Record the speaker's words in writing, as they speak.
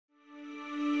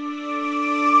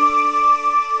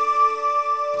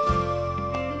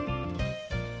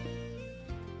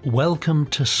Welcome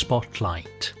to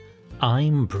Spotlight.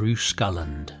 I'm Bruce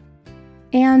Gulland.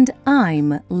 And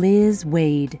I'm Liz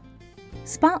Waid.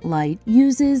 Spotlight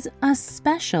uses a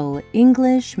special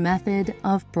English method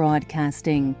of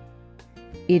broadcasting.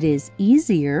 It is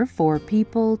easier for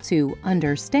people to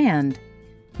understand,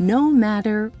 no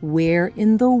matter where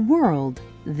in the world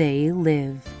they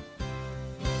live.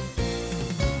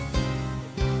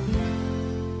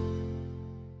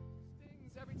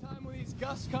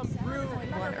 Gusts come through.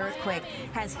 One earthquake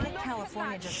has hit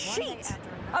California just one day Sheet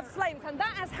of flames, and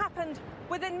that has happened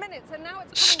within minutes, and now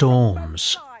it's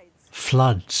Storms,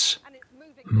 floods,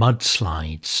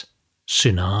 mudslides,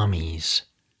 tsunamis,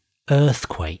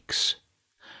 earthquakes.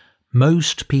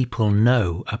 Most people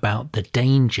know about the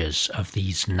dangers of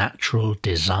these natural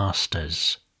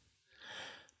disasters.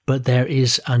 But there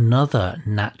is another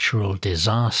natural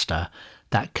disaster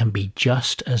that can be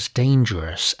just as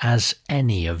dangerous as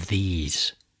any of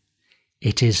these.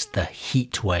 It is the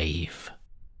heat wave.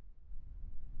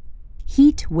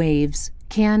 Heat waves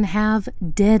can have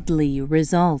deadly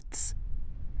results.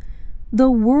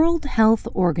 The World Health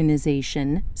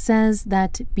Organization says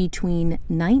that between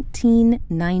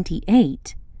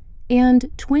 1998 and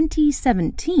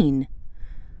 2017,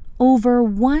 over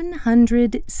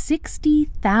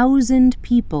 160,000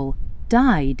 people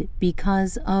died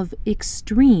because of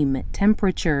extreme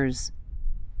temperatures.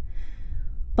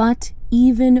 But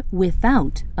even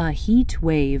without a heat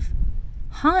wave,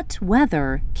 hot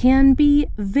weather can be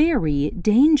very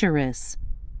dangerous.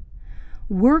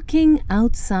 Working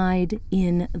outside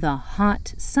in the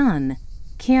hot sun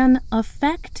can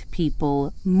affect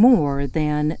people more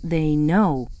than they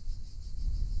know.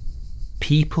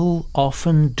 People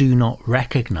often do not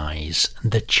recognize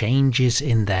the changes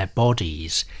in their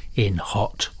bodies in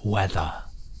hot weather,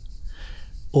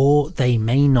 or they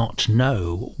may not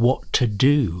know what to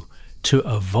do to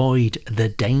avoid the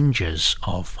dangers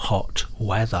of hot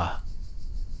weather.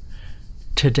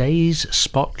 Today's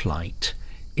spotlight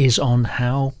is on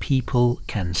how people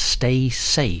can stay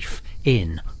safe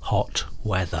in hot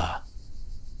weather.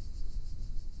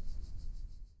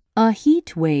 A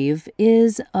heat wave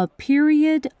is a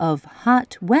period of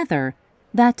hot weather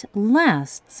that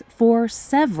lasts for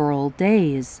several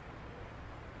days.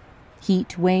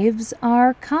 Heat waves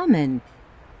are common.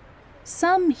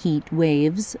 Some heat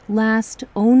waves last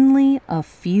only a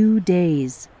few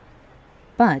days,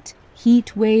 but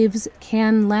heat waves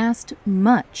can last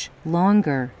much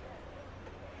longer.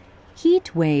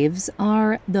 Heat waves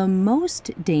are the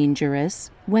most dangerous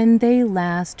when they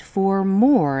last for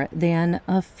more than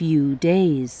a few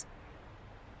days.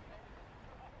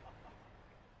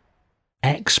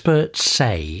 Experts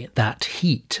say that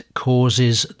heat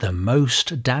causes the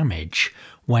most damage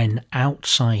when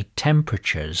outside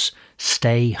temperatures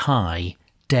stay high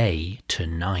day to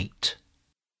night.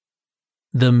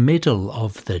 The middle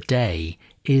of the day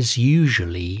is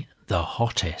usually the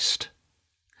hottest,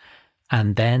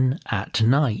 and then at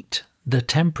night the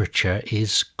temperature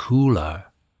is cooler.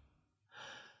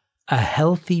 A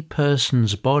healthy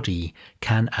person's body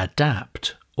can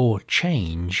adapt or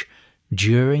change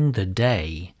during the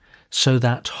day so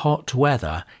that hot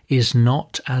weather is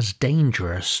not as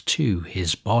dangerous to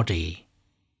his body.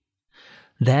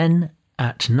 Then,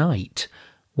 at night,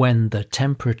 when the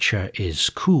temperature is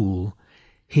cool,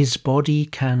 his body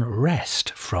can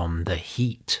rest from the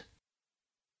heat.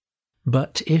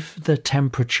 But if the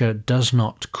temperature does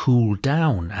not cool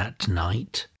down at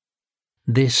night,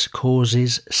 this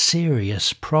causes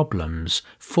serious problems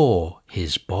for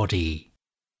his body.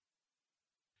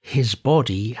 His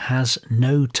body has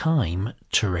no time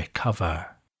to recover.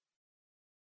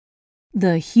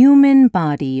 The human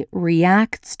body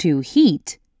reacts to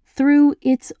heat through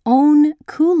its own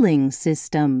cooling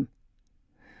system.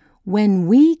 When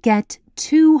we get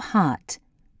too hot,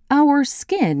 our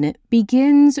skin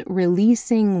begins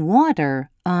releasing water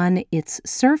on its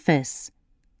surface.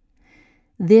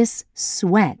 This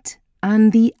sweat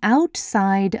on the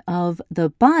outside of the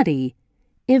body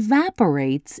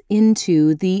evaporates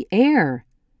into the air.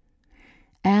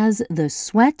 As the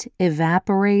sweat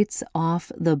evaporates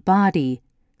off the body,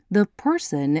 the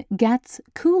person gets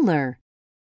cooler.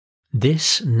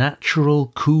 This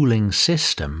natural cooling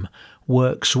system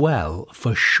works well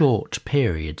for short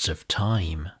periods of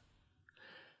time.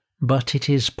 But it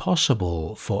is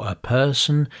possible for a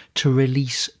person to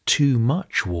release too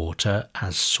much water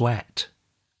as sweat.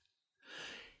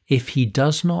 If he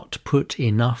does not put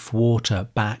enough water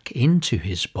back into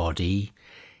his body,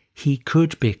 he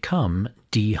could become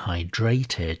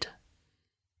dehydrated.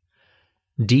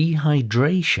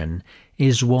 Dehydration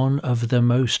is one of the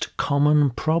most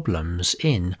common problems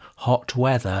in hot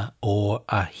weather or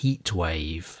a heat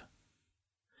wave.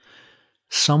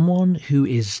 Someone who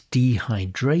is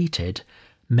dehydrated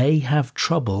may have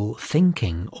trouble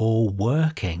thinking or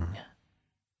working.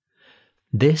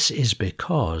 This is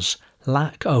because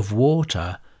lack of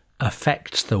water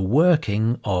affects the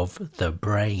working of the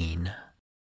brain.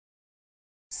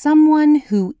 Someone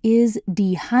who is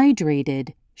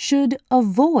dehydrated should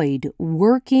avoid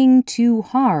working too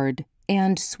hard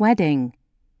and sweating.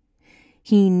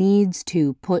 He needs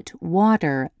to put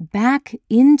water back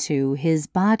into his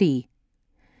body,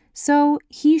 so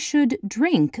he should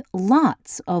drink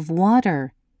lots of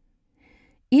water.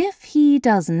 If he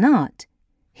does not,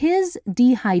 his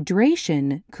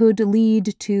dehydration could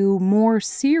lead to more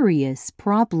serious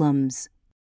problems.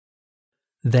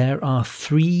 There are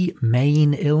 3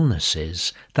 main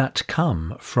illnesses that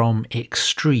come from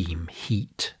extreme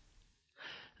heat.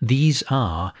 These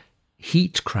are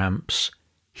heat cramps,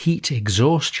 heat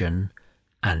exhaustion,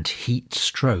 and heat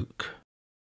stroke.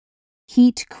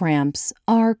 Heat cramps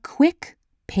are quick,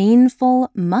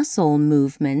 painful muscle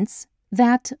movements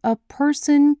that a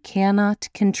person cannot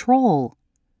control.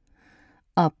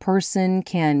 A person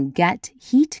can get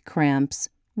heat cramps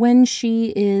when she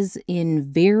is in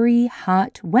very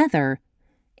hot weather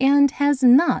and has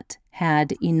not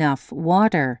had enough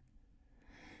water.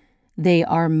 They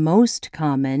are most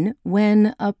common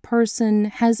when a person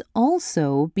has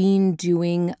also been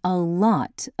doing a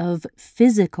lot of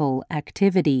physical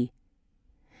activity.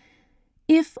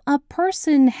 If a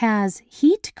person has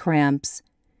heat cramps,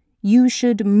 you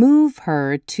should move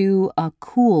her to a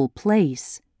cool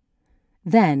place.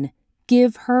 Then,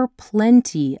 give her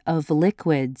plenty of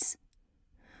liquids.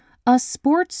 A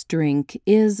sports drink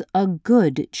is a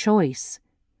good choice,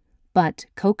 but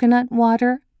coconut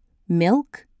water,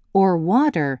 milk, or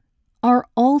water are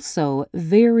also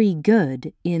very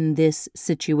good in this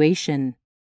situation.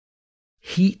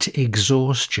 Heat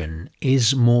exhaustion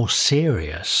is more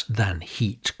serious than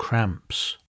heat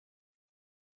cramps.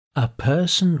 A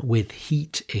person with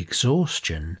heat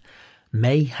exhaustion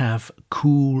may have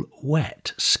cool,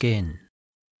 wet skin.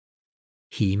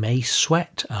 He may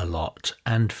sweat a lot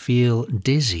and feel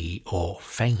dizzy or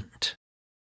faint.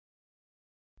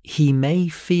 He may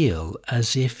feel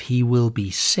as if he will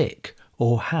be sick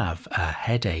or have a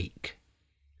headache.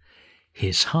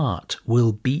 His heart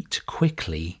will beat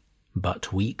quickly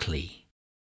but weakly.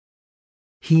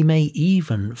 He may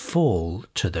even fall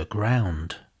to the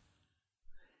ground.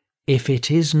 If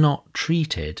it is not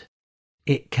treated,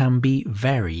 it can be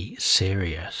very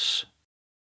serious.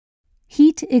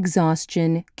 Heat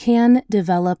exhaustion can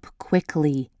develop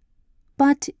quickly,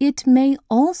 but it may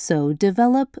also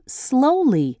develop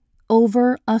slowly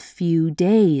over a few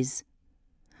days.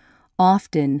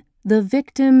 Often, the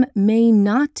victim may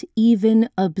not even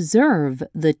observe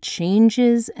the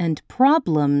changes and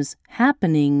problems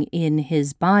happening in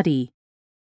his body.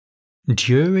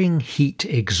 During heat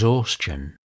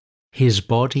exhaustion, his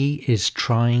body is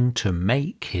trying to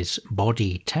make his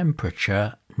body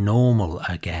temperature normal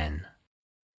again.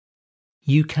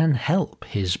 You can help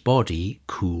his body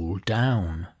cool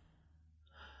down.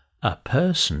 A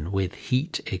person with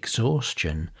heat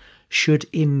exhaustion should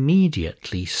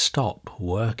immediately stop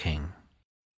working.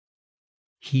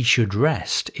 He should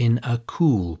rest in a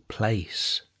cool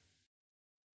place.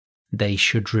 They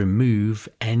should remove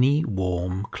any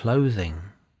warm clothing.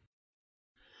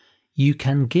 You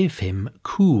can give him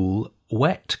cool,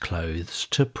 wet clothes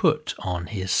to put on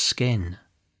his skin.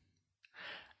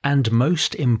 And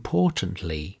most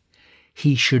importantly,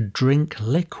 he should drink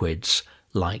liquids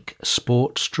like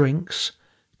sports drinks,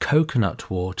 coconut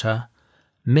water,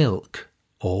 milk,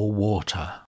 or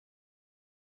water.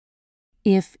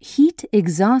 If heat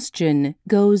exhaustion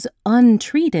goes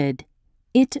untreated,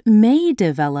 it may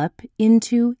develop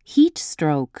into heat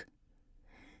stroke.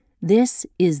 This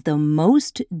is the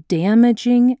most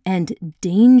damaging and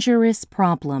dangerous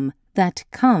problem that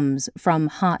comes from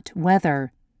hot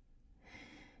weather.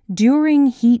 During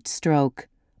heat stroke,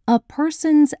 a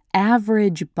person's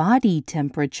average body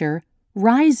temperature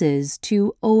rises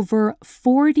to over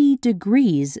 40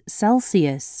 degrees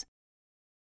Celsius.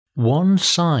 One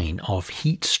sign of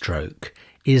heat stroke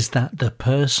is that the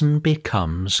person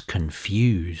becomes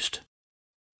confused.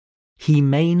 He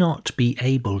may not be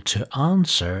able to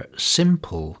answer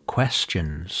simple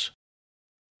questions.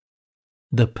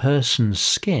 The person's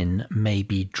skin may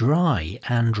be dry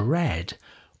and red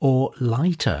or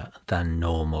lighter than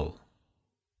normal.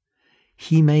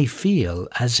 He may feel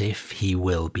as if he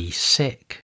will be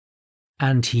sick,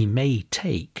 and he may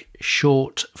take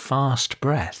short, fast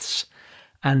breaths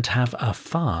and have a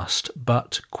fast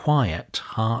but quiet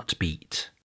heartbeat.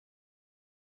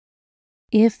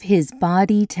 If his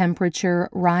body temperature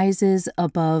rises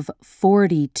above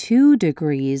 42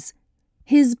 degrees,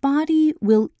 his body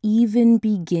will even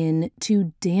begin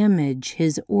to damage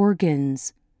his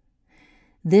organs.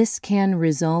 This can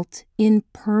result in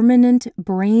permanent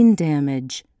brain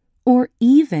damage or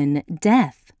even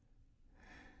death.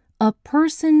 A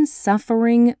person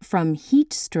suffering from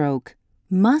heat stroke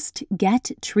must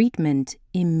get treatment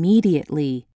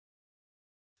immediately.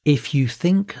 If you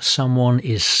think someone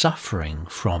is suffering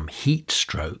from heat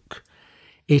stroke,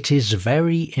 it is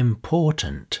very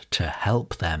important to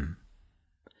help them.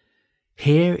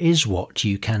 Here is what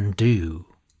you can do.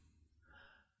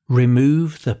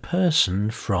 Remove the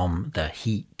person from the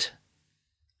heat.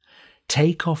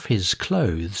 Take off his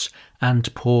clothes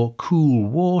and pour cool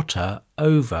water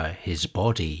over his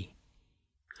body.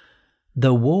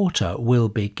 The water will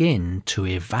begin to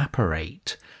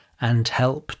evaporate and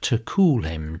help to cool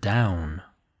him down.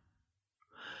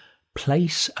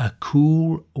 Place a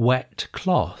cool, wet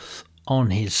cloth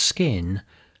on his skin,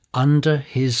 under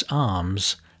his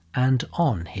arms, and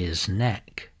on his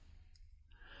neck.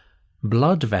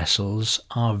 Blood vessels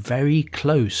are very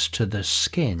close to the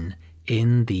skin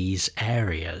in these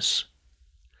areas.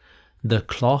 The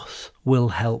cloth will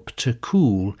help to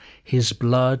cool his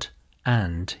blood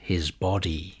and his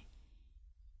body.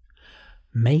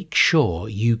 Make sure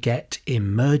you get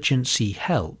emergency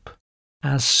help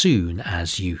as soon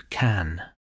as you can.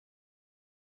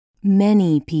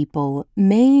 Many people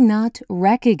may not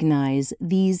recognize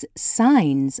these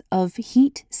signs of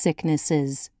heat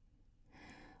sicknesses,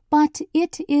 but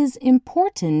it is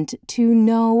important to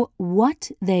know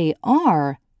what they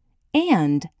are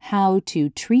and how to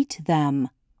treat them.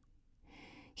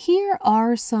 Here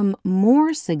are some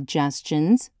more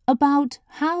suggestions about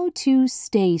how to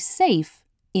stay safe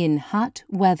in hot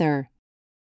weather.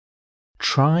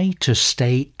 Try to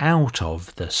stay out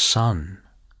of the sun.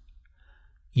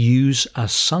 Use a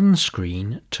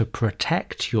sunscreen to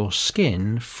protect your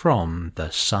skin from the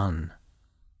sun.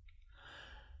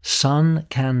 Sun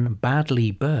can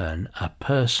badly burn a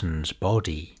person's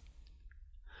body.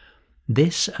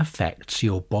 This affects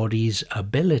your body's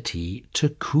ability to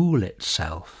cool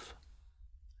itself.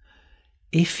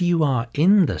 If you are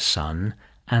in the sun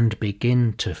and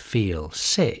begin to feel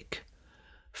sick,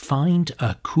 find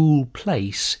a cool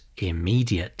place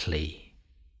immediately.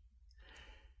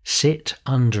 Sit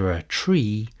under a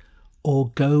tree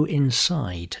or go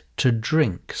inside to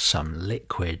drink some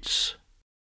liquids.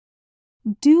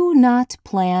 Do not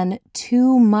plan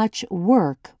too much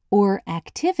work or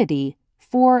activity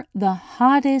for the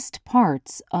hottest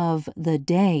parts of the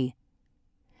day.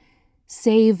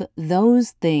 Save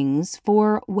those things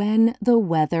for when the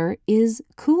weather is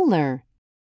cooler.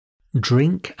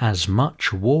 Drink as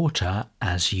much water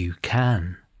as you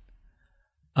can.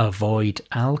 Avoid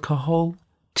alcohol,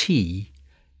 tea,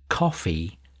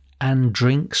 coffee, and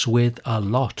drinks with a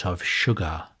lot of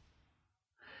sugar.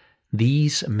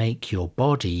 These make your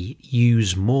body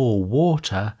use more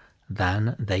water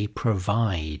than they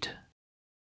provide.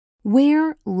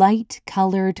 Wear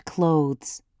light-colored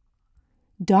clothes.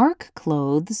 Dark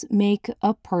clothes make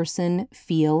a person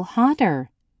feel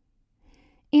hotter.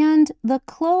 And the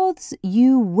clothes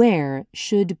you wear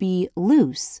should be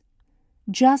loose,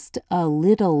 just a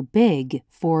little big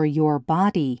for your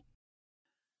body.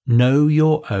 Know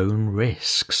your own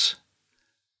risks.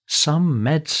 Some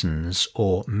medicines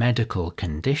or medical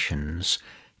conditions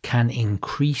can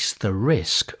increase the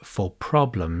risk for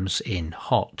problems in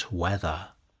hot weather.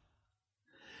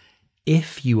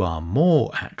 If you are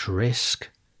more at risk,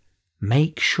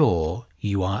 make sure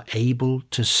you are able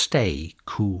to stay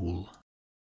cool.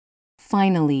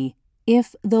 Finally,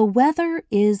 if the weather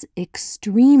is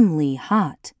extremely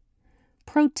hot,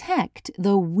 protect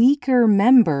the weaker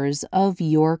members of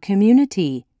your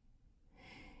community.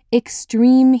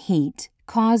 Extreme heat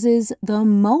causes the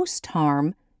most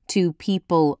harm to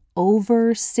people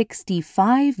over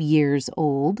 65 years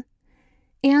old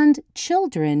and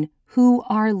children who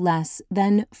are less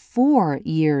than 4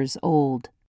 years old.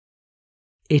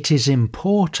 It is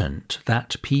important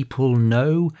that people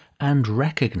know and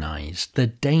recognize the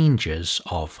dangers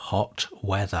of hot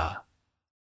weather.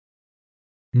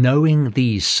 Knowing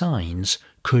these signs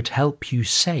could help you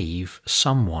save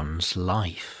someone's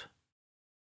life.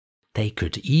 They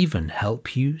could even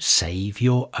help you save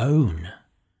your own.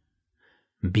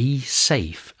 Be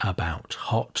safe about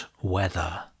hot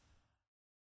weather.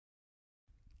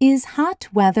 Is hot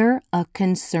weather a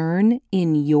concern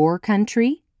in your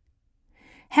country?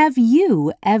 Have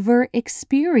you ever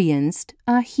experienced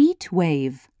a heat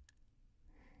wave?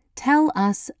 tell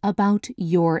us about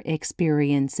your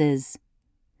experiences.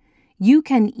 You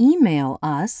can email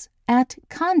us at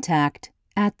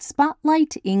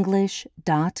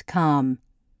contact@spotlightenglish.com.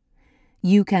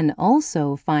 You can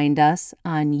also find us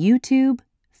on YouTube,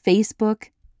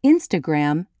 Facebook,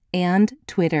 Instagram, and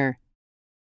Twitter.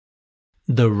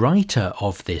 The writer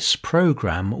of this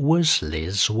program was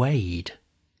Liz Waid.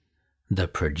 The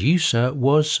producer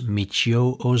was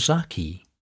Michio Ozaki.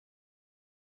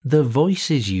 The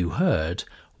voices you heard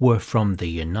were from the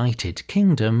United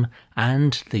Kingdom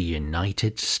and the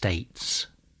United States.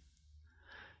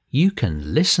 You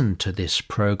can listen to this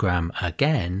program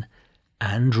again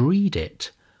and read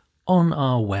it on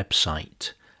our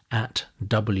website at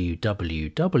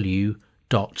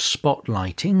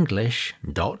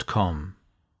www.spotlightenglish.com.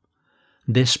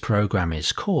 This program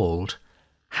is called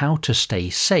How to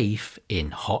Stay Safe in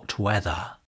Hot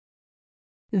Weather.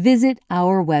 Visit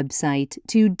our website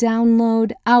to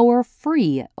download our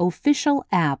free official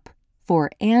app for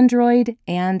Android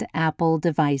and Apple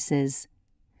devices.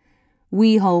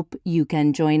 We hope you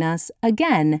can join us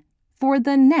again for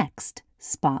the next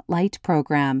Spotlight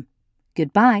program.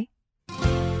 Goodbye.